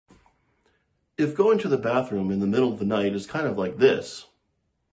If going to the bathroom in the middle of the night is kind of like this,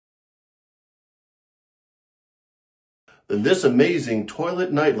 then this amazing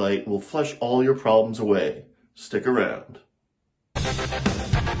toilet nightlight will flush all your problems away. Stick around.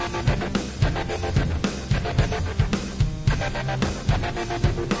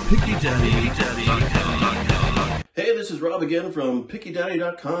 PickyDaddy.com. Hey, this is Rob again from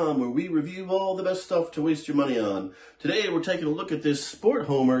PickyDaddy.com, where we review all the best stuff to waste your money on. Today we're taking a look at this Sport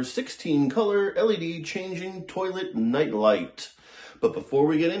Homer 16-color LED changing toilet night light. But before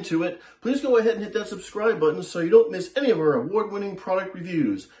we get into it, please go ahead and hit that subscribe button so you don't miss any of our award-winning product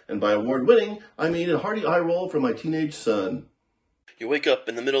reviews. And by award-winning, I mean a hearty eye roll from my teenage son. You wake up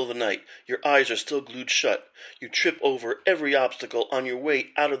in the middle of the night, your eyes are still glued shut. You trip over every obstacle on your way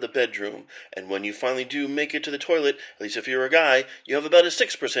out of the bedroom. And when you finally do make it to the toilet, at least if you're a guy, you have about a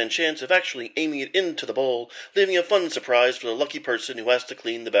 6% chance of actually aiming it into the bowl, leaving a fun surprise for the lucky person who has to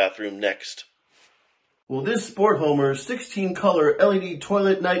clean the bathroom next. Well, this Sport Homer 16-color LED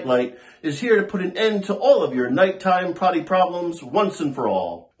toilet nightlight is here to put an end to all of your nighttime potty problems once and for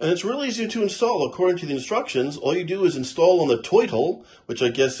all. And it's really easy to install according to the instructions. All you do is install on the toitle, which I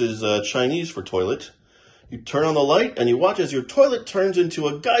guess is Chinese for toilet. You turn on the light and you watch as your toilet turns into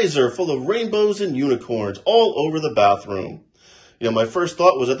a geyser full of rainbows and unicorns all over the bathroom. You know, my first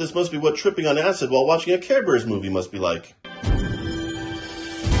thought was that this must be what tripping on acid while watching a Care Bears movie must be like.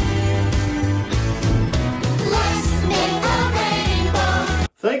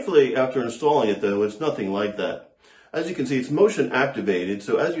 Thankfully, after installing it though, it's nothing like that. As you can see, it's motion activated,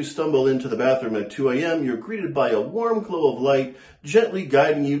 so as you stumble into the bathroom at 2 a.m., you're greeted by a warm glow of light, gently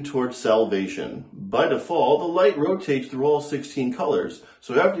guiding you towards salvation. By default, the light rotates through all 16 colors,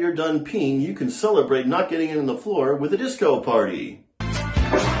 so after you're done peeing, you can celebrate not getting in the floor with a disco party.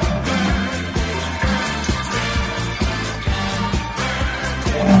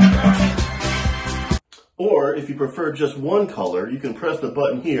 Or, if you prefer just one color, you can press the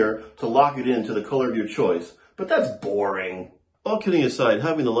button here to lock it into the color of your choice. But that's boring. All kidding aside,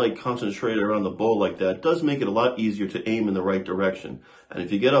 having the light concentrated around the bowl like that does make it a lot easier to aim in the right direction. And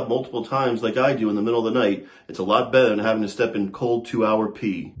if you get up multiple times like I do in the middle of the night, it's a lot better than having to step in cold 2-hour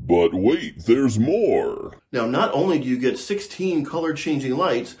pee. But wait, there's more. Now, not only do you get 16 color-changing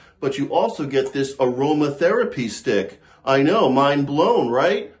lights, but you also get this aromatherapy stick. I know, mind blown,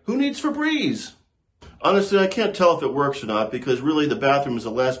 right? Who needs Febreze? Honestly, I can't tell if it works or not because really the bathroom is the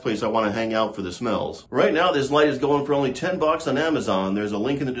last place I want to hang out for the smells. Right now, this light is going for only $10 on Amazon. There's a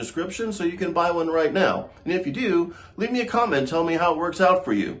link in the description so you can buy one right now. And if you do, leave me a comment, tell me how it works out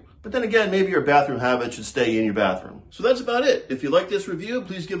for you. But then again, maybe your bathroom habit should stay in your bathroom. So that's about it. If you like this review,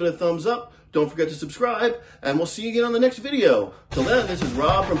 please give it a thumbs up. Don't forget to subscribe, and we'll see you again on the next video. Till then, this is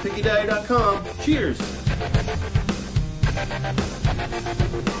Rob from PickyDaddy.com. Cheers!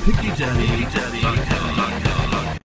 PickyDaddy.com